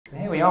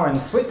we are in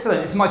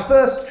Switzerland. This is my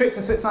first trip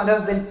to Switzerland. I've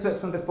never been to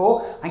Switzerland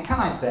before. And can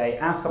I say,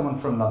 as someone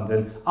from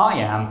London, I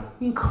am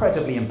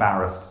incredibly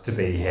embarrassed to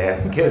be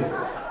here because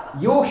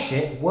your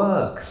shit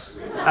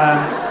works.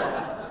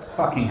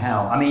 Fucking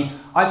hell. I mean,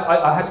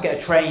 I had to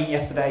get a train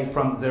yesterday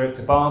from Zurich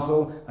to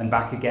Basel and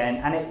back again.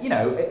 And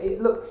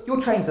look, your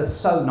trains are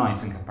so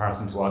nice in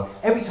comparison to ours.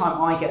 Every time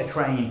I get a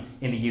train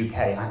in the UK,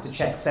 I have to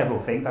check several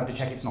things. I have to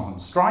check it's not on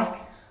strike.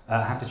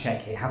 I have to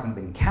check it hasn't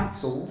been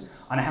cancelled,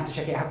 and I have to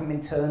check it hasn't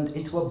been turned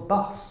into a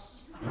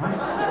bus,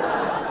 right?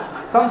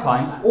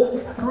 Sometimes all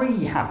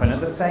three happen at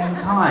the same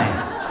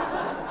time.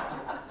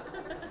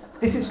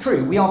 This is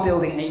true. We are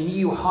building a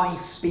new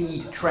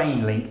high-speed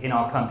train link in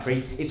our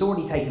country. It's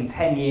already taken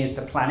 10 years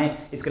to plan it.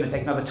 It's going to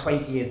take another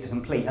 20 years to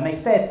complete. And they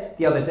said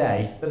the other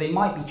day that they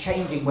might be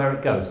changing where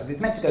it goes, because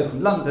it's meant to go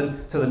from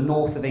London to the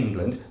north of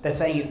England. They're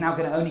saying it's now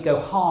going to only go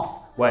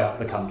halfway up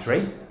the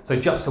country, so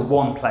just to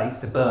one place,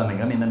 to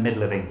Birmingham in the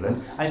middle of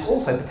England. And it's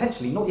also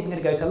potentially not even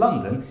going to go to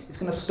London. It's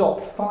going to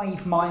stop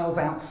 5 miles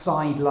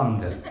outside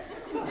London.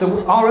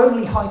 So our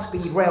only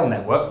high-speed rail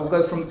network will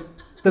go from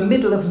the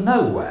middle of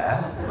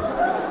nowhere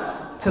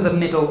to the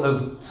middle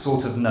of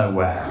sort of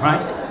nowhere,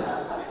 right?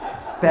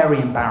 It's very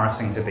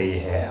embarrassing to be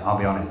here, I'll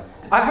be honest.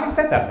 Having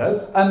said that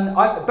though,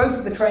 both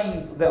of the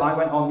trains that I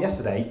went on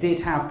yesterday did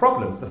have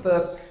problems. The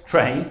first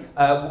train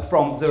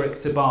from Zurich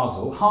to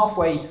Basel,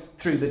 halfway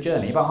through the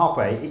journey, about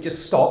halfway, it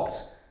just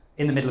stopped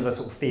in the middle of a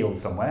sort of field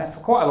somewhere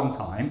for quite a long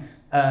time.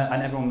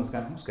 And everyone was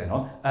going, what's going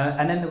on?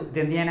 And then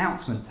the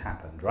announcements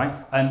happened, right?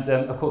 And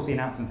of course the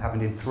announcements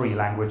happened in 3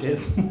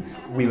 languages.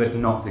 We would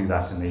not do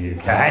that in the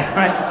UK,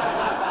 right?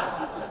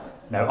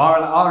 No,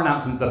 our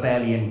announcements are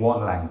barely in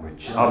 1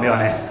 language, I'll be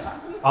honest.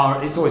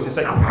 It's always just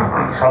like,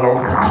 hello.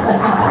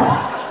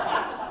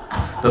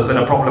 There's been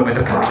a problem with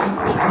the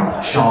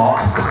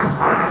shark.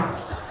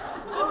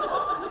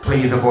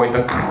 Please avoid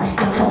the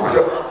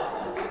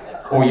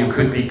or you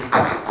could be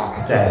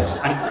dead.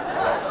 And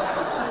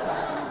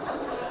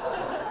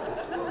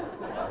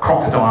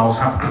crocodiles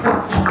have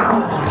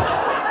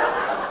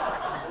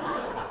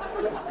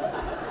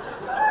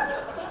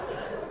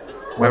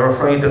we're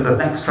afraid that the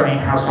next train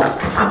has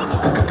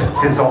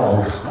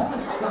dissolved.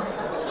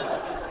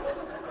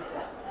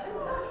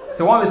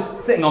 So I was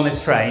sitting on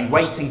this train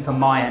waiting for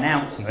my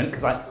announcement,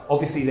 because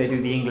obviously they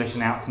do the English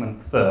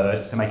announcement third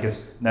to make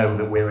us know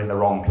that we're in the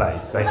wrong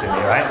place, basically,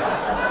 right?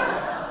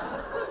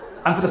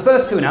 And for the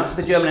first 2 announcements,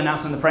 the German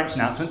announcement and the French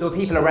announcement, there were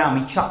people around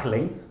me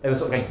chuckling. They were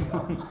sort of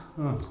going,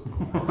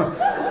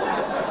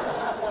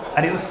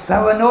 and it was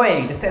so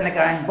annoying, just sitting there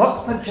going,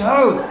 what's the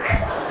joke?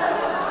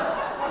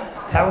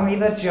 Tell me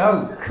the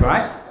joke,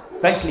 right?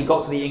 Eventually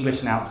got to the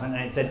English announcement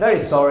and it said, very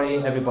sorry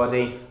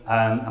everybody,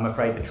 I'm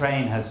afraid the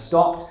train has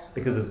stopped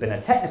because there's been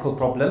a technical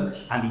problem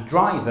and the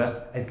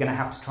driver is going to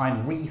have to try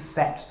and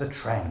reset the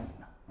train,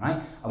 right?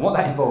 And what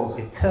that involves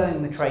is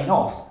turning the train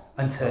off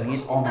and turning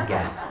it on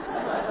again.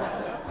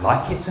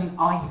 Like it's an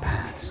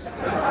iPad.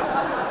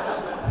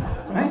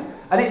 Right?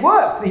 And it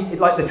worked.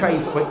 Like the train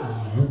sort of went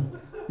zoom,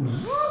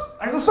 zoom,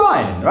 and it was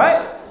fine,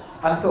 right?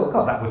 And I thought,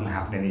 God, that wouldn't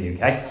happen in the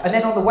UK. And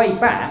then on the way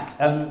back,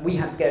 we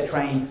had to get a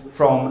train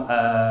from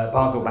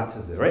Basel back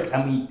to Zurich,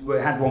 and we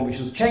had one which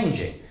was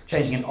changing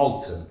in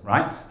Alton,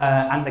 right?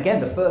 And again,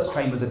 the first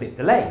train was a bit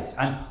delayed,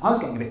 and I was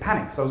getting a bit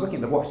panicked, so I was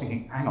looking at the watch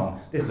thinking, hang on,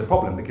 this is a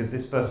problem, because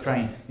this first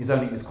train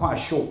is quite a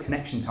short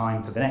connection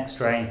time to the next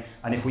train,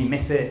 and if we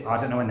miss it, I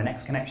don't know when the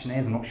next connection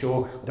is, I'm not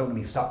sure, I don't want to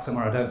be stuck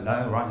somewhere I don't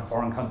know, right, in a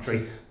foreign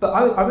country. But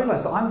I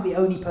realised that I was the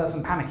only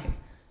person panicking,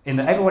 in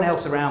that everyone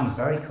else around was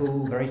very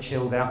cool, very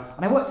chilled out.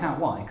 And I worked out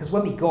why, because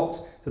when we got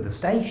to the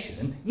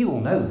station, you all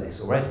know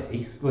this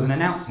already, there was an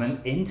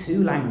announcement in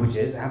 2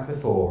 languages as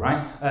before,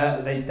 right?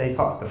 They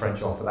fucked the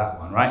French off for that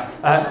one, right?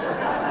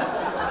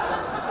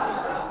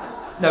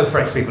 No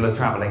French people are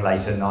travelling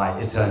late at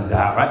night, it turns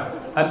out, right?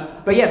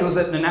 But yeah, there was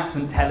an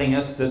announcement telling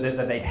us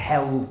that they'd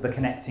held the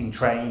connecting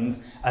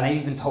trains, and they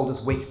even told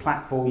us which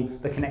platform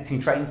the connecting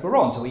trains were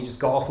on, so we just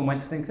got off and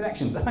went to the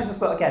connections. And I just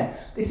thought, again,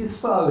 this is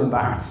so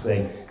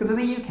embarrassing, because in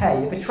the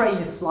UK, if a train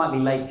is slightly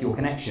late for your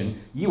connection,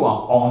 you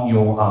are on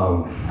your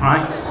own,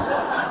 right?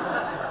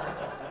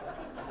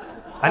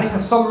 And if for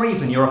some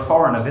reason you're a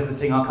foreigner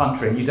visiting our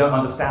country and you don't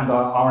understand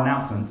our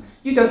announcements,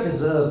 you don't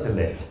deserve to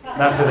live.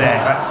 That's the thing,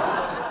 right?